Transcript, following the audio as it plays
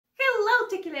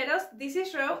tequileros, this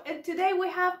is Ro, and today we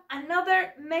have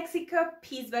another Mexico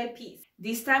piece by piece.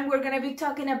 This time we're going to be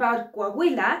talking about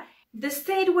Coahuila, the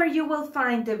state where you will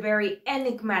find the very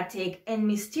enigmatic and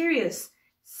mysterious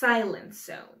silent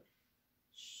zone.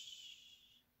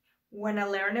 Wanna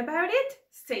learn about it?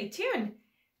 Stay tuned!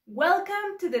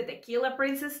 Welcome to the Tequila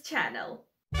Princess channel.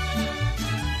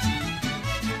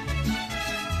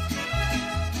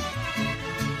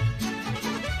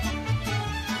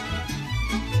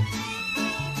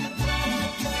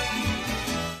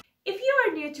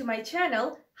 To my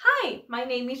channel, hi, my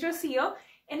name is Rocio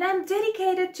and I'm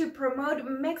dedicated to promote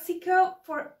Mexico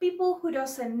for people who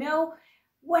doesn't know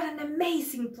what an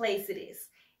amazing place it is.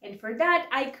 And for that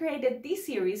I created this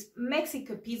series,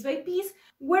 Mexico Piece by Piece,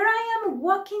 where I am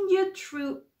walking you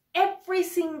through every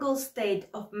single state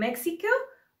of Mexico,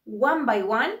 one by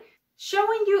one,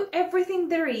 showing you everything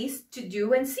there is to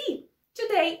do and see.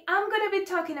 Today I'm going to be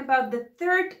talking about the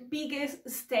third biggest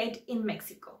state in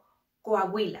Mexico,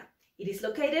 Coahuila. It is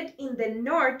located in the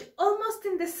north, almost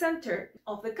in the center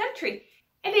of the country,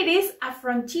 and it is a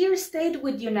frontier state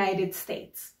with the United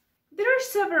States. There are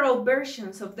several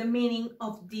versions of the meaning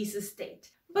of this state,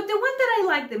 but the one that I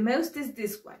like the most is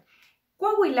this one.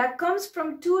 Coahuila comes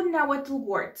from two Nahuatl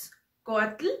words,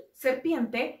 coatl,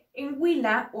 serpiente, and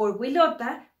huila or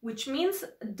huilota, which means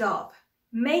dove,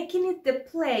 making it the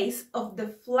place of the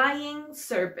flying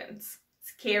serpents.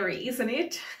 Scary, isn't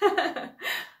it?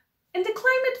 And the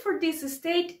climate for this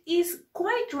state is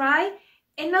quite dry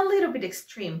and a little bit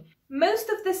extreme. Most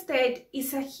of the state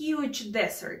is a huge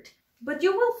desert, but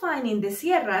you will find in the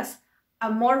sierras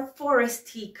a more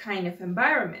foresty kind of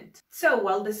environment. So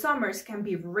while the summers can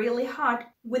be really hot,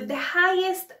 with the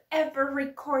highest ever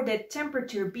recorded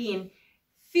temperature being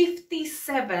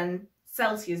 57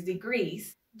 Celsius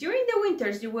degrees, during the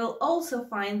winters you will also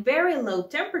find very low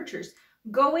temperatures,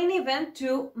 going even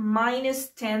to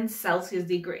 -10 Celsius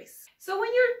degrees. So when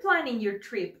you're planning your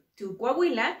trip to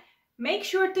Coahuila, make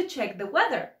sure to check the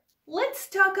weather. Let's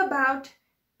talk about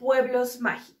Pueblos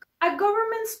Mágicos, a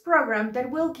government's program that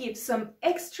will give some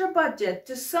extra budget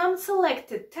to some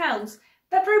selected towns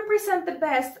that represent the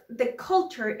best the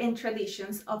culture and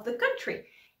traditions of the country.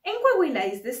 And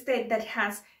Coahuila is the state that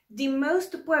has the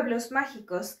most Pueblos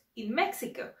Mágicos in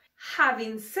Mexico,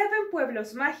 having 7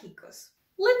 Pueblos Mágicos.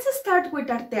 Let's start with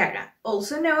Arteaga,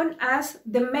 also known as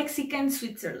the Mexican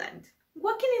Switzerland.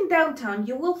 Walking in downtown,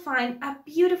 you will find a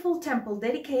beautiful temple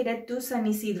dedicated to San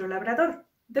Isidro Labrador.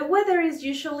 The weather is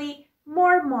usually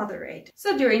more moderate,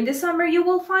 so during the summer you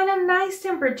will find a nice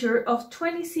temperature of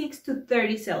 26 to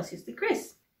 30 Celsius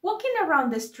degrees. Walking around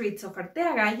the streets of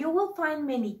Arteaga, you will find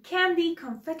many candy,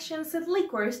 confections and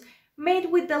liquors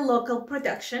made with the local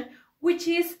production, which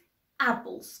is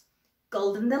apples.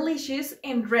 Golden Delicious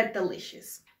and Red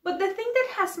Delicious. But the thing that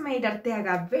has made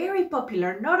Arteaga very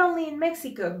popular, not only in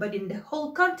Mexico but in the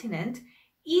whole continent,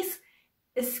 is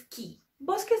ski.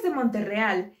 Bosques de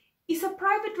Monterreal is a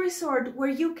private resort where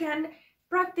you can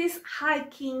practice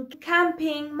hiking,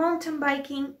 camping, mountain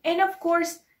biking, and of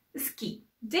course, ski.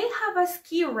 They have a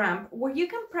ski ramp where you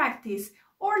can practice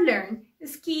or learn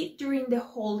ski during the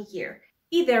whole year,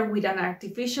 either with an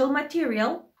artificial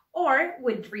material or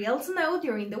with real snow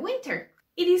during the winter.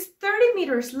 It is 30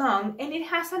 meters long and it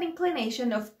has an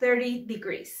inclination of 30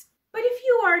 degrees. But if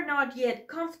you are not yet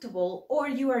comfortable or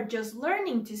you are just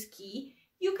learning to ski,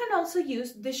 you can also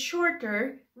use the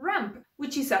shorter ramp,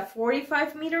 which is a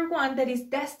 45-meter one that is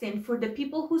destined for the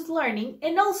people who's learning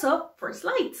and also for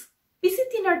slides.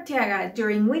 Visiting Arteaga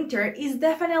during winter is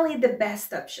definitely the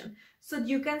best option, so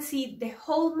you can see the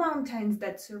whole mountains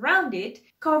that surround it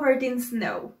covered in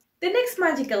snow. The next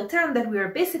magical town that we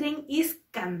are visiting is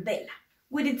Candela,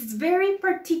 with its very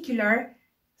particular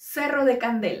Cerro de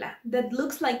Candela that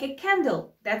looks like a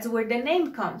candle. That's where the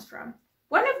name comes from.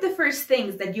 One of the first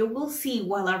things that you will see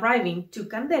while arriving to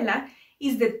Candela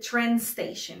is the train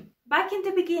station. Back in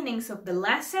the beginnings of the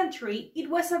last century, it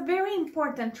was a very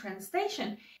important train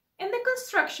station, and the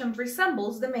construction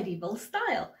resembles the medieval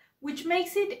style, which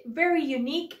makes it very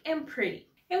unique and pretty.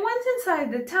 And once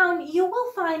inside the town, you will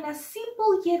find a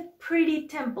simple yet pretty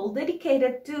temple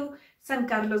dedicated to San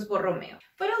Carlos Borromeo.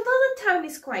 But although the town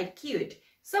is quite cute,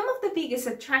 some of the biggest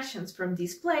attractions from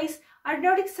this place are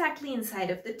not exactly inside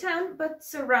of the town, but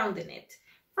surrounding it.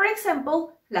 For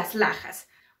example, Las Lajas,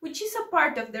 which is a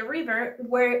part of the river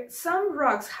where some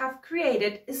rocks have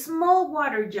created small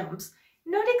water jumps,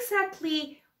 not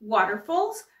exactly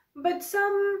waterfalls, but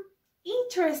some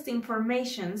interesting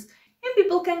formations, and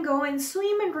people can go and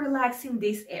swim and relax in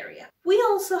this area. We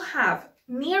also have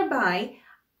nearby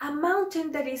a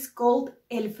mountain that is called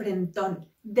El Frentón,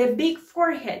 the big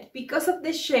forehead, because of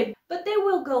the shape, but they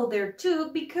will go there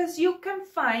too because you can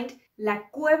find La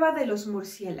Cueva de los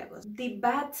Murciélagos, the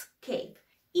Bat's Cave.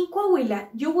 In Coahuila,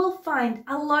 you will find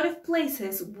a lot of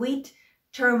places with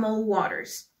thermal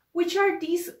waters, which are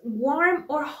these warm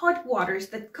or hot waters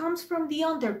that comes from the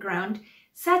underground,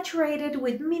 saturated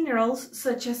with minerals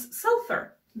such as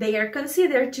sulfur. They are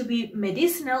considered to be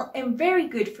medicinal and very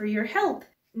good for your health.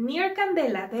 Near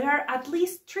Candela, there are at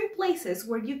least 3 places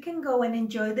where you can go and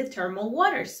enjoy the thermal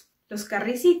waters: Los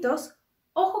Carricitos,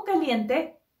 Ojo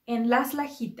Caliente, and Las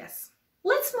Lajitas.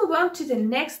 Let's move on to the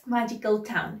next magical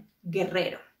town,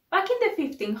 Guerrero. Back in the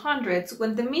 1500s,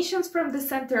 when the missions from the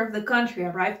center of the country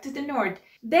arrived to the north,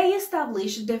 they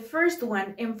established the first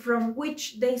one, and from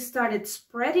which they started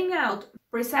spreading out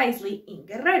precisely in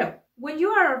Guerrero. When you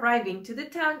are arriving to the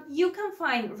town, you can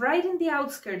find right in the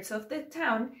outskirts of the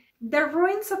town the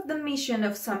ruins of the mission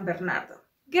of San Bernardo.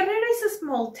 Guerrero is a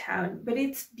small town, but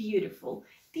it's beautiful.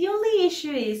 The only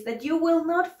issue is that you will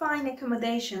not find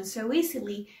accommodation so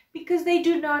easily because they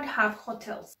do not have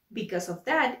hotels. Because of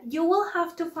that, you will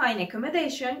have to find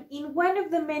accommodation in one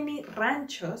of the many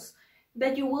ranchos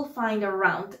that you will find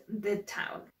around the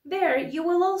town. There, you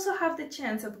will also have the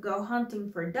chance of go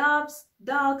hunting for doves,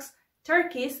 dogs,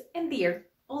 turkeys, and deer.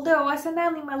 Although, as an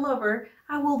animal lover,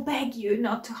 I will beg you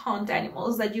not to hunt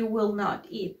animals that you will not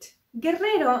eat.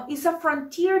 Guerrero is a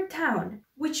frontier town,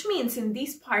 which means in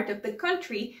this part of the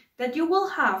country that you will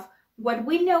have what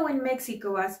we know in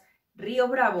Mexico as Rio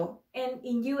Bravo and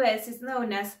in US is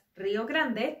known as Rio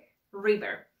Grande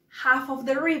River. Half of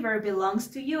the river belongs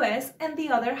to US and the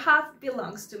other half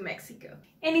belongs to Mexico.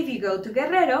 And if you go to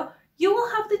Guerrero, you will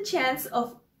have the chance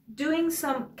of doing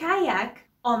some kayak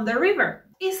on the river.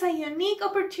 It's a unique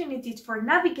opportunity for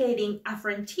navigating a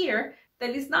frontier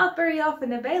that is not very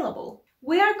often available.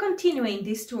 We are continuing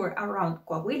this tour around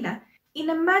Coahuila in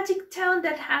a magic town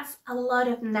that has a lot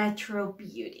of natural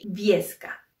beauty,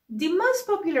 Viesca. The most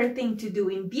popular thing to do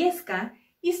in Viesca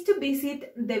is to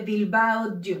visit the Bilbao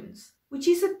Dunes, which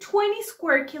is a 20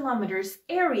 square kilometers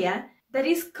area that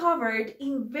is covered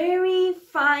in very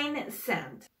fine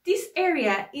sand. This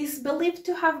area is believed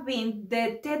to have been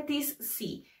the Tethys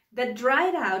Sea that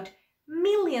dried out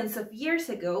millions of years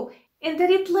ago, and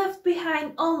that it left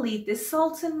behind only the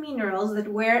salts and minerals that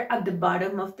were at the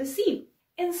bottom of the sea.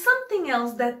 And something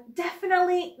else that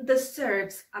definitely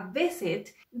deserves a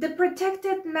visit, the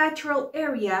protected natural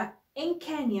area and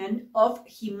canyon of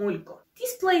Jimulco.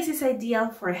 This place is ideal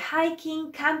for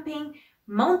hiking, camping,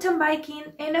 mountain biking,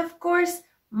 and of course,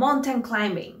 mountain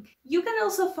climbing. You can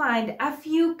also find a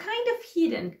few kind of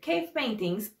hidden cave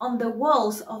paintings on the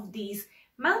walls of these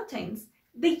mountains.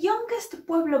 The youngest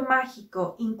pueblo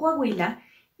mágico in Coahuila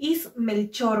is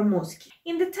Melchor Muzquiz.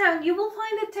 In the town, you will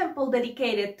find a temple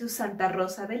dedicated to Santa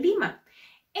Rosa de Lima.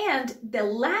 And the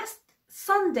last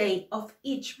Sunday of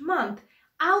each month,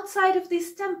 outside of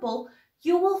this temple,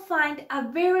 you will find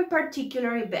a very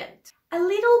particular event. A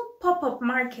little pop-up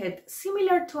market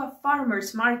similar to a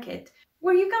farmer's market,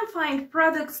 where you can find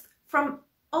products from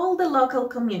all the local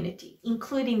community,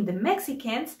 including the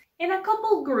Mexicans and a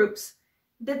couple groups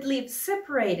that live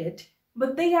separated,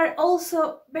 but they are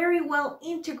also very well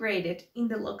integrated in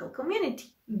the local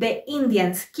community. The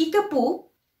Indios Kikapu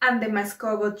and the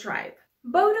Mascogo tribe.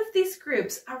 Both of these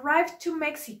groups arrived to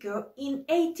Mexico in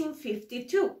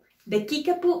 1852. The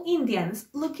Kikapu Indians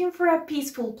looking for a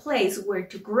peaceful place where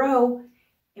to grow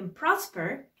and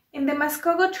prosper, and the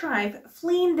Mascogo tribe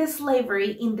fleeing the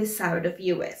slavery in the south of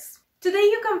US. Today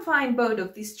you can find both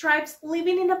of these tribes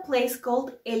living in a place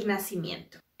called El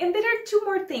Nacimiento. And there are 2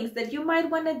 more things that you might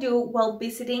want to do while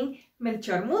visiting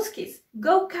Melchor Muzquiz.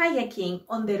 Go kayaking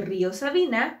on the Rio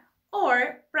Sabina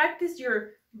or practice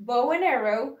your bow and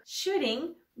arrow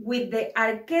shooting with the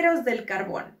Arqueros del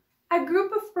Carbón, a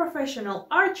group of professional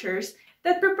archers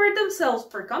that prepare themselves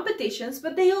for competitions,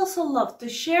 but they also love to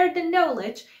share the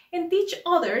knowledge and teach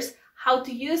others how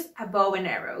to use a bow and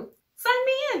arrow. Sign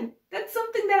me in! That's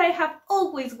something that I have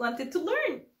always wanted to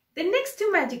learn. The next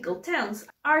 2 magical towns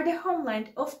are the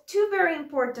homeland of 2 very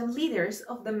important leaders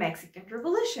of the Mexican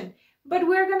Revolution, but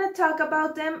we're gonna talk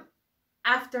about them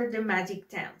after the magic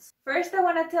towns. First, I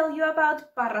want to tell you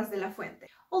about Parras de la Fuente.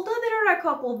 Although there are a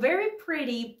couple very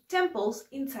pretty temples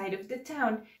inside of the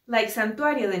town, like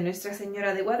Santuario de Nuestra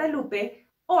Señora de Guadalupe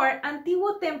or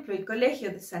Antiguo Templo y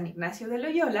Colegio de San Ignacio de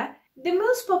Loyola, the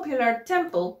most popular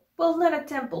temple, well, not a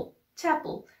temple,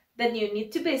 chapel, that you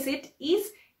need to visit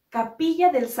is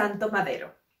Capilla del Santo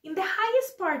Madero. In the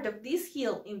highest part of this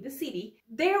hill in the city,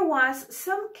 there was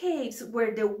some caves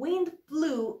where the wind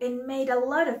blew and made a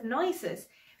lot of noises.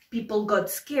 People got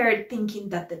scared thinking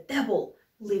that the devil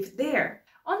lived there,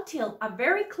 until a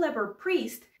very clever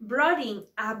priest brought in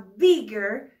a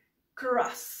bigger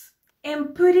cross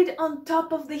and put it on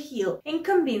top of the hill and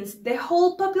convinced the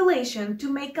whole population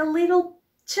to make a little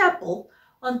chapel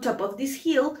on top of this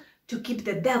hill to keep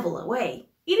the devil away.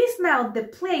 It is now the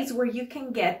place where you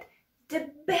can get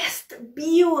the best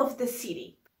view of the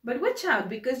city. But watch out,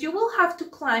 because you will have to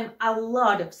climb a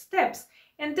lot of steps,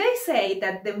 and they say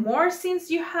that the more sins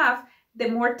you have, the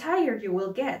more tired you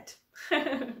will get.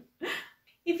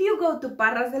 If you go to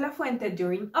Parras de la Fuente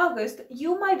during August,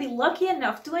 you might be lucky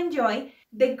enough to enjoy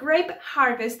the Grape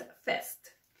Harvest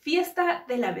Fest, Fiesta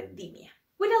de la Vendimia,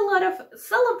 with a lot of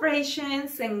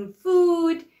celebrations and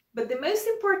food. But the most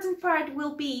important part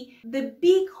will be the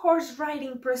big horse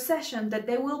riding procession that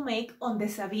they will make on the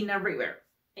Sabina River.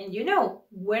 And you know,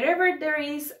 wherever there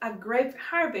is a grape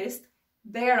harvest,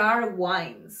 there are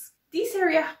wines. This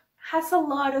area has a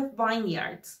lot of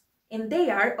vineyards, and they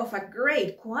are of a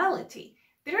great quality.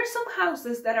 There are some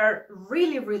houses that are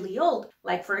really old,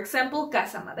 like for example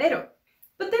Casa Madero.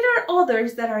 But there are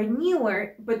others that are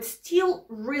newer, but still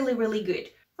really good.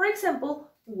 For example,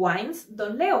 Wines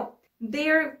Don Leo.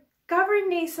 Their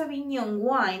Cabernet Sauvignon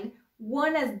wine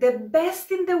won as the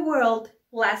best in the world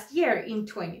last year in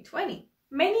 2020.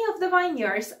 Many of the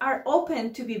vineyards are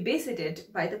open to be visited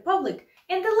by the public.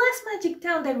 And the last magic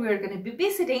town that we are going to be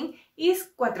visiting is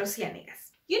Cuatro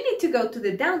cienegas. You need to go to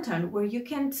the downtown where you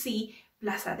can see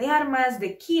Plaza de Armas,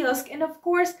 the kiosk, and of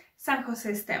course San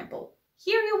Jose's temple.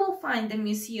 Here you will find the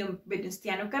Museum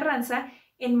Venustiano Carranza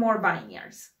and more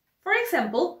vineyards. For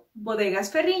example, Bodegas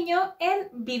Ferriño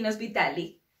and Vinos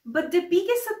Vitali. But the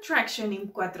biggest attraction in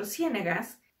Cuatro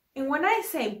cienegas, and when I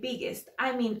say biggest,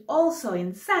 I mean also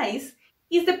in size,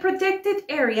 is the protected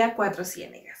area Cuatro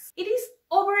cienegas. It is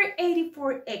over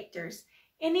 84 hectares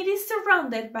and it is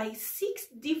surrounded by 6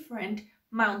 different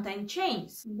mountain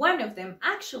chains. One of them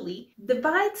actually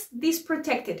divides this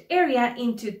protected area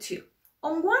into 2.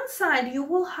 On one side you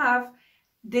will have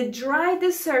the dry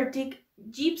desertic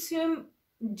gypsum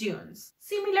dunes,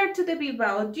 similar to the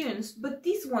Bilbao dunes, but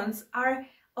these ones are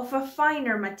of a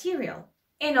finer material.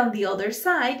 And on the other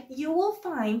side you will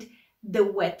find the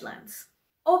wetlands.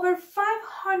 Over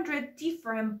 500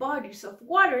 different bodies of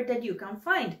water that you can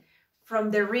find, from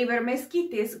the river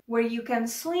Mezquites, where you can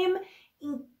swim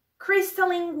in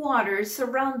crystalline water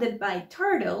surrounded by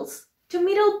turtles, to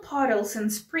middle puddles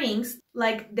and springs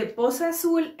like the Poza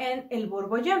Azul and El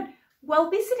Borbollón. While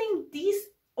visiting these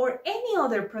or any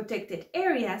other protected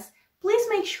areas, please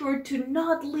make sure to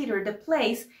not litter the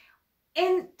place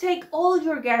and take all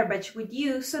your garbage with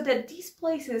you so that these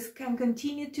places can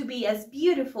continue to be as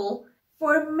beautiful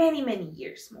for many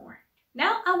years more.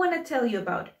 Now I want to tell you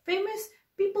about famous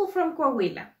people from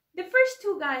Coahuila. The first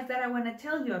 2 guys that I want to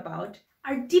tell you about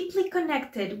are deeply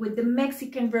connected with the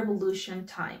Mexican Revolution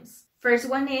times. First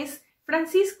one is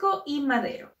Francisco I.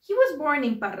 Madero. He was born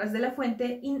in Parras de la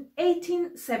Fuente in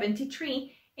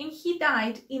 1873 and he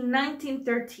died in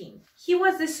 1913. He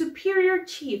was the superior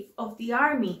chief of the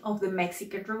army of the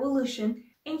Mexican Revolution,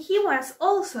 and he was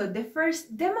also the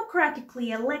first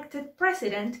democratically elected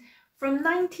president from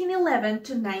 1911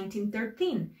 to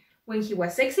 1913, when he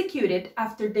was executed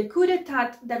after the coup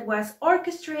d'etat that was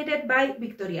orchestrated by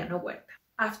Victoriano Huerta.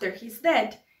 After his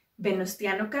death,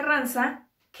 Venustiano Carranza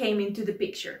came into the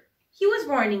picture. He was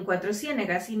born in Cuatro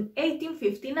cienegas in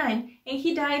 1859 and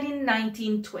he died in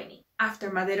 1920.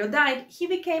 After Madero died, he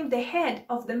became the head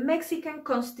of the Mexican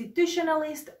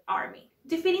Constitutionalist Army,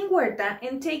 defeating Huerta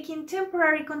and taking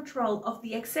temporary control of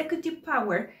the executive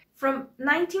power from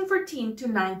 1914 to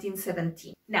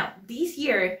 1917. Now, this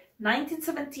year,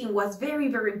 1917, was very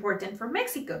important for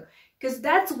Mexico, because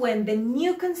that's when the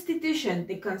new constitution,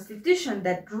 the constitution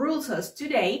that rules us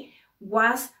today,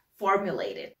 was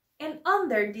formulated. And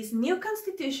under these new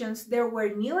constitutions, there were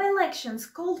new elections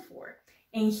called for,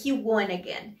 and he won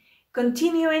again,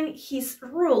 continuing his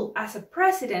rule as a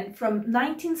president from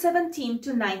 1917 to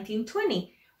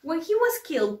 1920, when he was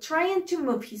killed trying to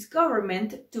move his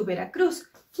government to Veracruz,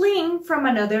 fleeing from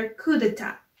another coup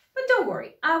d'etat. But don't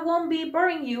worry, I won't be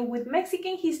boring you with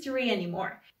Mexican history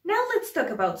anymore. Now let's talk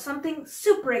about something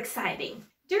super exciting.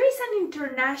 There is an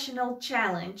international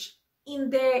challenge in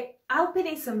the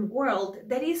alpinism world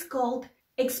that is called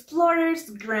Explorers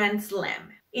Grand Slam.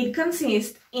 It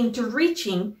consists into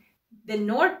reaching the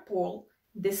North Pole,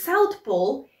 the South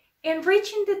Pole, and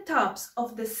reaching the tops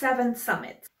of the 7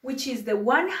 summits. which is the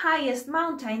one highest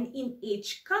mountain in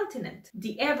each continent,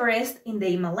 the Everest in the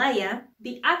Himalaya,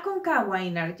 the Aconcagua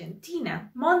in Argentina,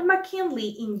 Mount McKinley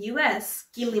in US,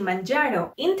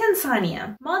 Kilimanjaro in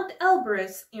Tanzania, Mount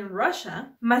Elbrus in Russia,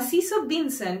 Macizo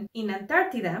Vinson in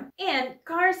Antarctica, and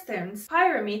Carsten's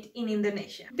Pyramid in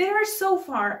Indonesia. There are so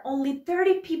far only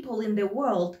 30 people in the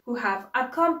world who have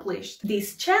accomplished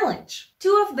this challenge.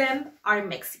 2 of them are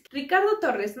Mexican, Ricardo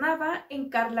Torres Nava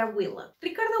and Carla Willa.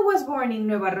 Ricardo was born in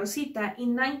Nueva Rosita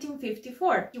in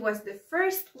 1954. He was the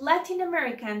first Latin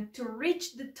American to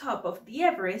reach the top of the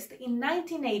Everest in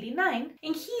 1989,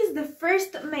 and he is the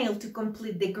first male to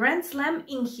complete the Grand Slam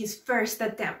in his first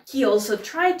attempt. He also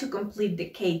tried to complete the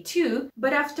K2,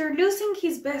 but after losing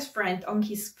his best friend on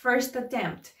his first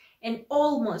attempt and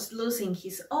almost losing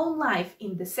his own life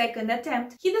in the second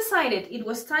attempt, he decided it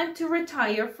was time to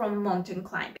retire from mountain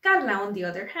climbing. Carla, on the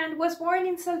other hand, was born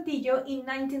in Saltillo in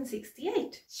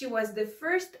 1968. She was the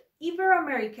first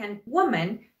Ibero-American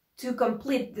woman to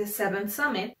complete the 7th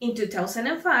summit in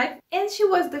 2005, and she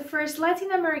was the first Latin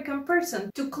American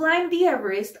person to climb the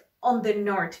Everest on the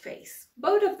north face.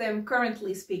 Both of them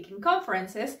currently speak in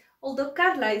conferences, although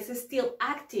Carla is still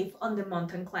active on the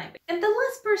mountain climbing. And the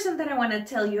last person that I want to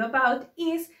tell you about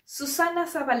is Susana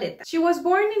Zabaleta. She was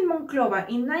born in Monclova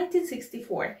in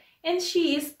 1964, and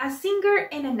she is a singer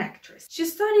and an actress. She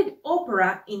studied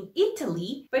opera in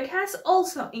Italy, but has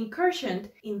also incursioned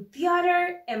in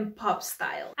theater and pop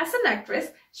style. As an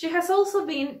actress, she has also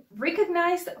been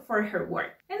recognized for her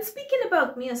work. And speaking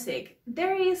about music,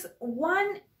 there is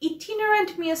one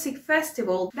itinerant music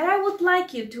festival that I would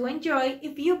like you to enjoy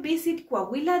if you visit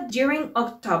Coahuila during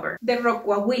October, the Rock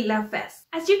Coahuila Fest.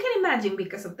 As you can imagine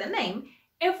because of the name,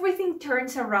 everything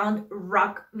turns around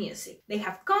rock music. They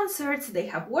have concerts, they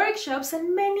have workshops,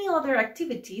 and many other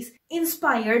activities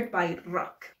inspired by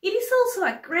rock. It is also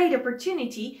a great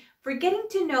opportunity for getting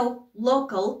to know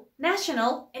local,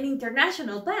 national, and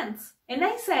international bands. And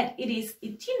I said it is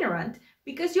itinerant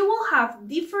because you will have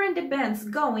different events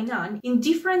going on in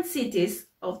different cities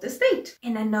of the state.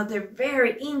 And another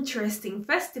very interesting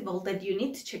festival that you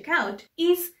need to check out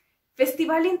is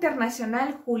Festival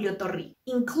Internacional Julio Torri.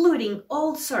 Including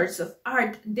all sorts of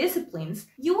art disciplines,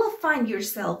 you will find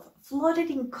yourself flooded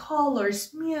in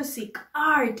colors, music,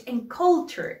 art, and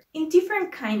culture in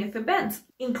different kind of events,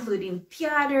 including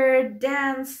theater,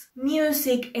 dance,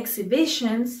 music,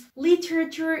 exhibitions,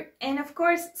 literature, and of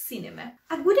course, cinema.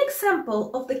 A good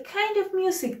example of the kind of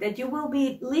music that you will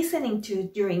be listening to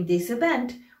during this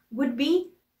event would be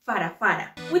farafara,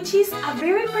 which is a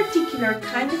very particular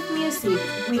kind of music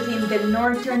within the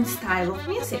northern style of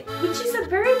music, which is a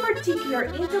very particular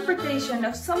interpretation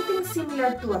of something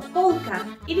similar to a polka.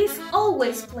 It is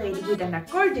always played with an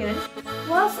accordion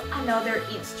plus another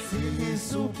instrument.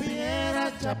 Si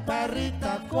supiera,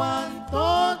 chaparrita,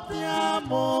 cuánto te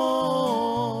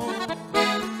amo.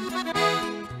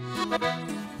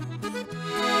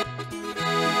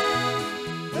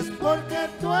 Es porque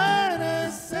tú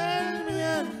eres el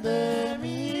bien de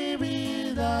mi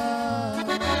vida.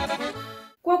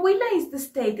 Coahuila is the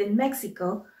state in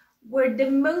Mexico where the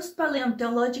most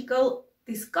paleontological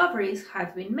discoveries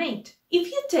have been made. If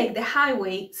you take the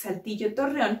highway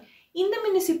Saltillo-Torreon in the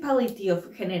municipality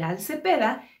of General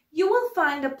Cepeda, you will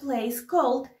find a place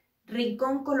called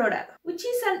Rincon, Colorado, which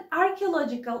is an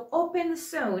archaeological open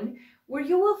zone where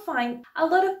you will find a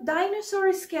lot of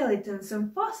dinosaur skeletons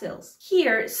and fossils.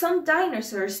 Here, some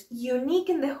dinosaurs unique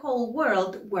in the whole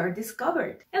world were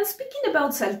discovered. And speaking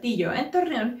about Saltillo and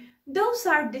Torreon, those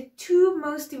are the 2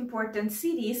 most important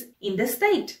cities in the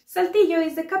state. Saltillo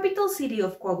is the capital city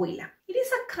of Coahuila. It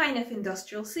is a kind of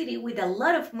industrial city with a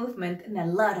lot of movement and a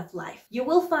lot of life. You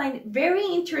will find very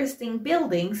interesting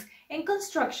buildings and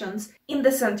constructions in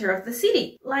the center of the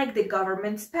city, like the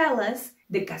government's palace,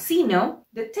 the casino,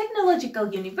 the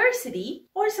technological university,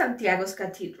 or Santiago's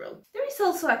cathedral. There is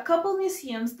also a couple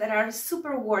museums that are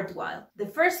super worthwhile. The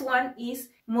first one is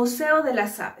Museo de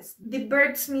las Aves, the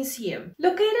Birds Museum.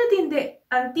 Located in the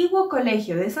Antiguo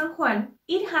Colegio de San Juan,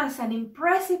 it has an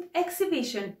impressive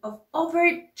exhibition of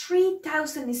over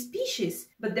 3,000 species.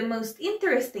 But the most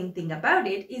interesting thing about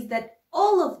it is that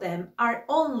all of them are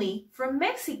only from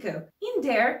Mexico. In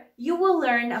there, you will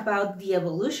learn about the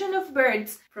evolution of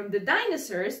birds from the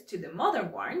dinosaurs to the modern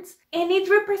ones, and it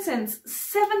represents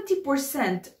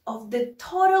 70% of the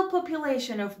total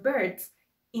population of birds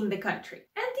in the country.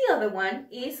 And the other one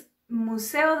is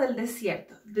Museo del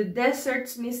Desierto, the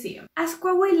Deserts Museum. As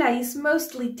Coahuila is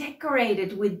mostly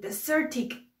decorated with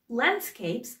desertic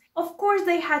landscapes, Of course,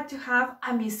 they had to have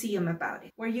a museum about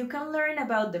it, where you can learn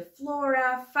about the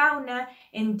flora, fauna,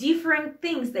 and different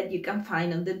things that you can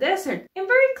find on the desert. And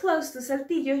very close to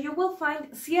Saltillo, you will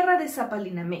find Sierra de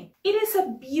Zapalinamé. It is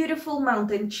a beautiful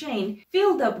mountain chain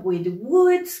filled up with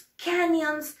woods,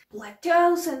 canyons,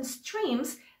 plateaus, and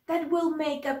streams that will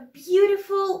make a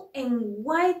beautiful and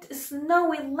white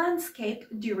snowy landscape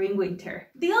during winter.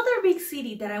 The other big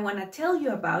city that I want to tell you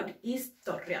about is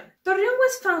Torreon. Torreon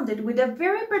was founded with a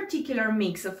very particular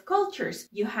mix of cultures.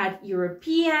 You had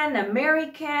European,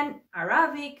 American,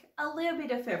 Arabic, a little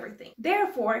bit of everything.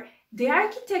 Therefore, the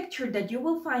architecture that you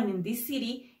will find in this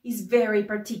city is very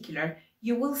particular.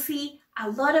 You will see a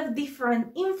lot of different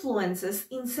influences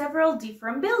in several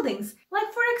different buildings,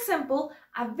 like for example,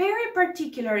 a very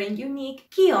particular and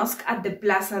unique kiosk at the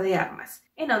Plaza de Armas.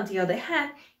 And on the other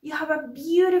hand, you have a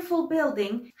beautiful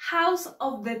building, house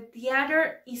of the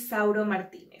Theater Isauro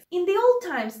Martinez. In the old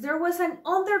times, there was an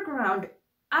underground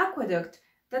aqueduct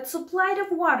that supplied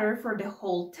of water for the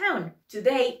whole town.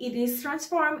 Today, it is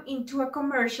transformed into a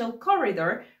commercial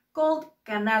corridor called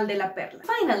Canal de la Perla.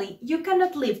 Finally, you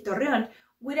cannot leave Torreon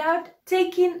without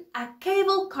taking a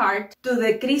cable cart to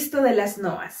the Cristo de las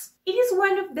Noas. It is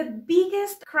one of the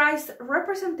biggest Christ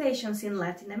representations in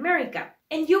Latin America,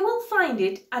 and you will find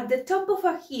it at the top of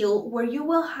a hill where you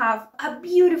will have a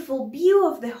beautiful view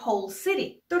of the whole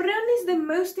city. Torreon is the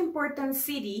most important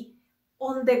city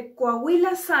on the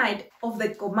Coahuila side of the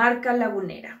Comarca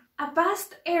Lagunera, a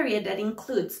vast area that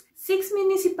includes 6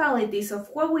 municipalities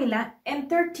of Coahuila and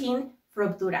 13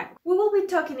 from Durango. We will be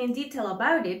talking in detail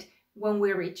about it when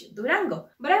we reach Durango,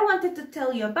 but I wanted to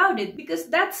tell you about it because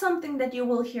that's something that you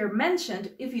will hear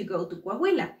mentioned if you go to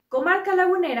Coahuila. Comarca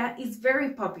Lagunera is very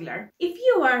popular. If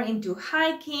you are into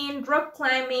hiking, rock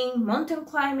climbing, mountain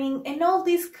climbing, and all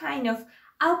these kind of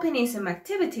alpinism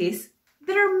activities,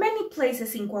 there are many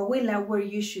places in Coahuila where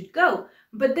you should go,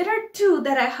 but there are 2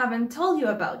 that I haven't told you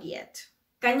about yet.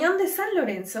 Cañón de San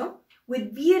Lorenzo,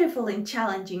 with beautiful and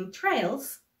challenging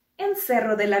trails, and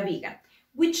Cerro de la Viga,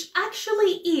 which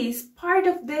actually is part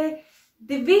of the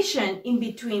division in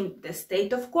between the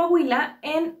state of Coahuila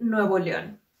and Nuevo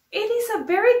León. It is a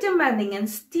very demanding and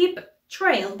steep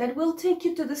trail that will take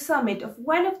you to the summit of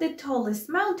one of the tallest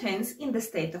mountains in the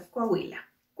state of Coahuila.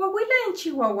 Coahuila and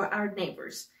Chihuahua are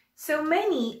neighbors, so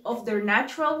many of their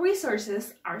natural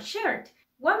resources are shared.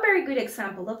 One very good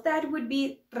example of that would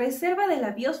be Reserva de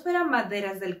la Biosfera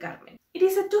Maderas del Carmen. It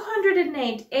is a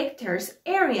 208 hectares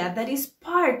area that is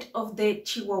part of the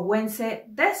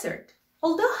Chihuahuense Desert.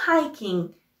 Although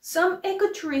hiking, some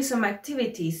ecotourism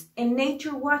activities and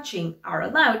nature watching are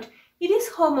allowed, it is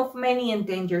home of many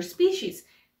endangered species.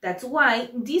 That's why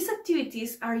these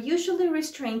activities are usually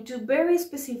restrained to very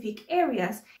specific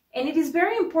areas, and it is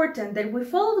very important that we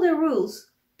follow the rules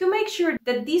to make sure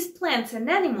that these plants and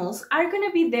animals are going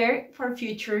to be there for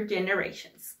future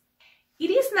generations. It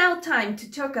is now time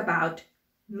to talk about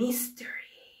mystery.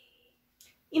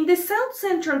 In the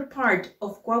south-central part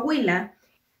of Coahuila,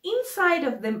 inside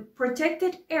of the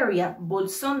protected area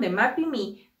Bolsón de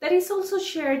Mapimí, that is also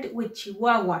shared with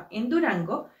Chihuahua and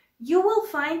Durango, you will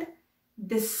find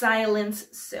the Silence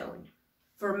Zone.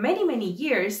 For many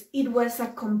years, it was a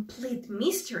complete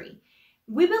mystery.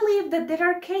 We believe that there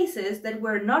are cases that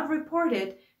were not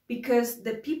reported because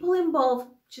the people involved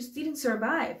just didn't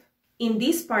survive. In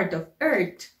this part of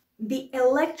Earth, the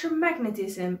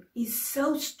electromagnetism is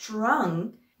so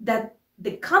strong that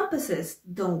the compasses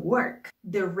don't work.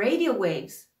 The radio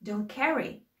waves don't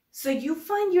carry. So you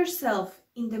find yourself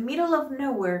in the middle of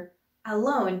nowhere,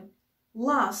 alone,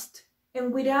 lost,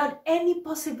 and without any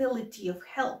possibility of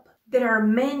help. There are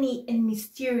many and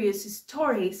mysterious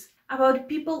stories about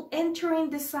people entering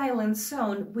the silent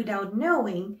zone without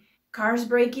knowing, cars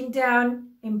breaking down,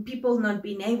 and people not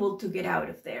being able to get out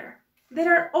of there.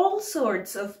 There are all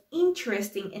sorts of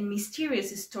interesting and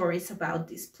mysterious stories about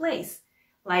this place,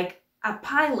 like a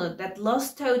pilot that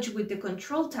lost touch with the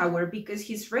control tower because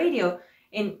his radio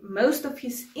and most of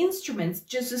his instruments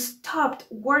just stopped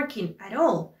working at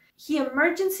all. He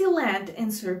emergency landed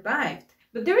and survived.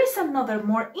 But there is another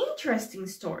more interesting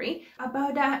story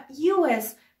about a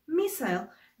US missile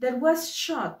that was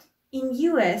shot in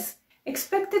US,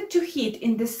 expected to hit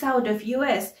in the south of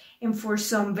US, and for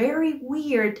some very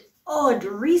weird, odd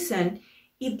reason,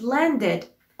 it landed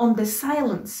on the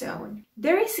silent zone.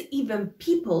 There is even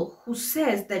people who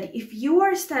says that if you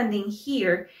are standing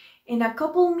here and a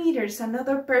couple meters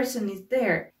another person is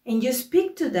there and you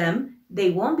speak to them,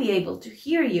 they won't be able to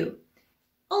hear you.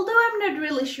 Although I'm not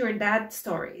really sure that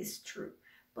story is true.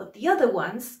 But the other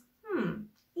ones,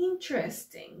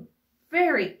 interesting.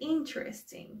 Very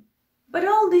interesting. But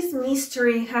all this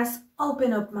mystery has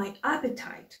opened up my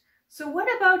appetite. So what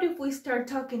about if we start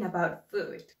talking about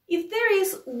food? If there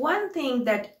is one thing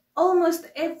that almost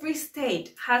every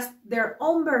state has their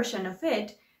own version of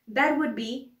it, that would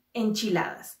be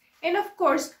enchiladas. And of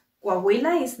course,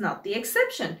 Coahuila is not the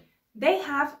exception. They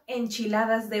have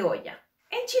enchiladas de olla.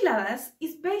 Enchiladas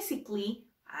is basically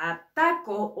a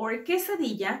taco or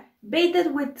quesadilla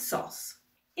bathed with sauce.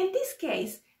 In this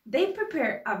case, they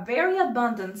prepare a very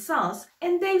abundant sauce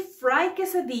and they fry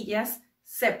quesadillas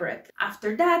separately.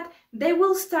 After that, they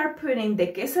will start putting the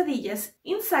quesadillas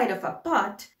inside of a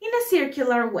pot in a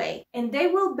circular way, and they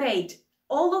will bait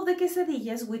all of the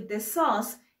quesadillas with the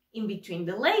sauce in between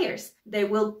the layers. They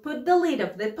will put the lid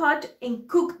of the pot and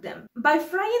cook them. By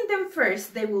frying them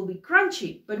first, they will be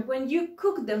crunchy, but when you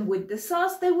cook them with the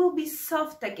sauce, they will be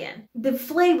soft again. The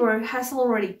flavor has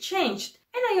already changed,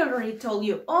 and I already told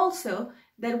you also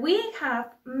that we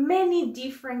have many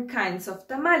different kinds of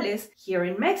tamales here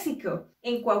in Mexico.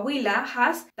 And Coahuila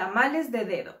has tamales de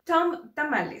dedo, thumb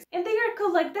tamales. And they are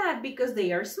called like that because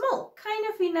they are small, kind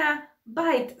of in a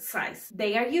bite size.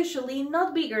 They are usually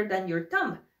not bigger than your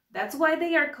thumb. That's why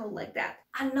they are called like that.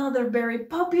 Another very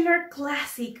popular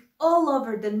classic all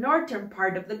over the northern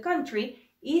part of the country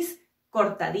is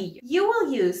cortadillo. You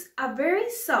will use a very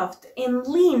soft and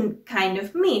lean kind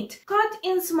of meat cut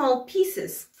in small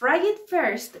pieces. Fry it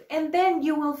first and then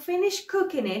you will finish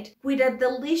cooking it with a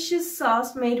delicious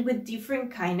sauce made with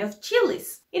different kind of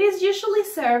chilies. It is usually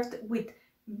served with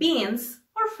beans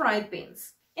or fried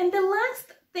beans. And the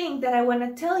last thing that I want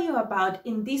to tell you about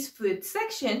in this food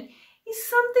section is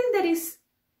something that is,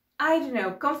 I don't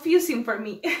know, confusing for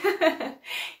me. It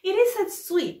is a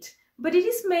sweet, but it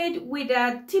is made with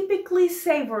a typically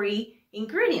savory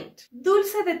ingredient,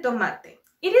 dulce de tomate.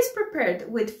 It is prepared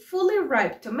with fully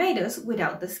ripe tomatoes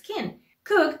without the skin,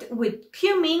 cooked with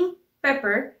cumin,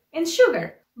 pepper, and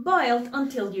sugar, boiled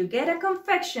until you get a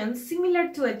confection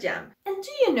similar to a jam. And do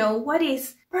you know what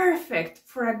is perfect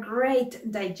for a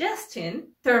great digestion?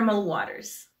 Thermal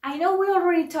waters. I know we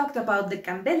already talked about the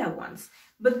Candela ones,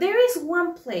 but there is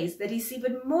one place that is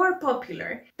even more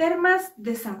popular, Termas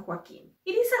San Joaquin.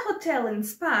 It is a hotel and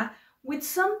spa with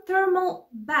some thermal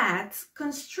baths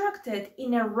constructed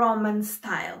in a Roman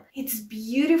style. It's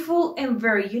beautiful and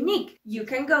very unique. You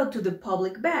can go to the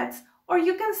public baths or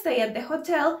you can stay at the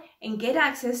hotel and get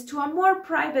access to a more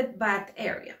private bath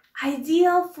area.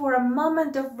 Ideal for a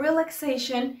moment of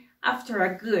relaxation after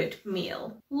a good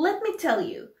meal. Let me tell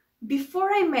you, before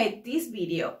I made this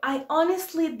video, I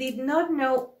honestly did not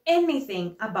know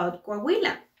anything about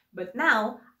Coahuila. But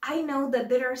now I know that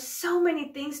there are so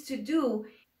many things to do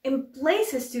and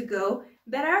places to go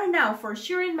that are now for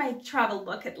sure in my travel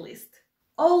bucket list.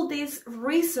 All this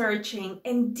researching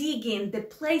and digging the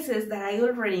places that I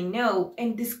already know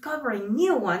and discovering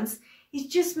new ones is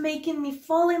just making me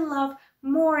fall in love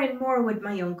more and more with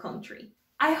my own country.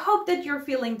 I hope that you're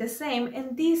feeling the same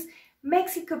and this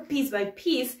Mexico piece by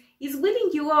piece is winning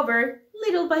you over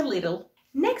little by little.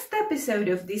 Next episode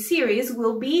of this series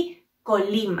will be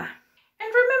Colima.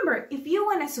 And remember, if you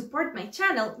want to support my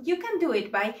channel, you can do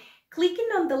it by clicking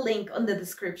on the link on the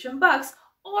description box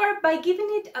or by giving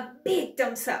it a big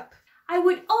thumbs up. I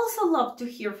would also love to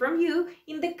hear from you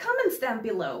in the comments down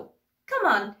below. Come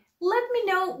on, let me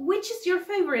know which is your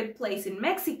favorite place in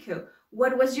Mexico,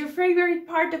 what was your favorite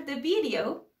part of the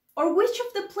video, or which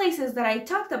of the places that I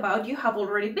talked about you have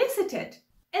already visited.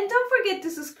 And don't forget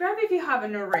to subscribe if you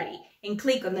haven't already, and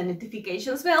click on the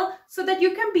notifications bell so that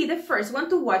you can be the first one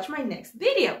to watch my next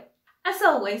video. As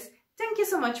always, thank you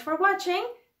so much for watching.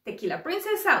 Tequila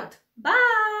Princess out.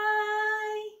 Bye!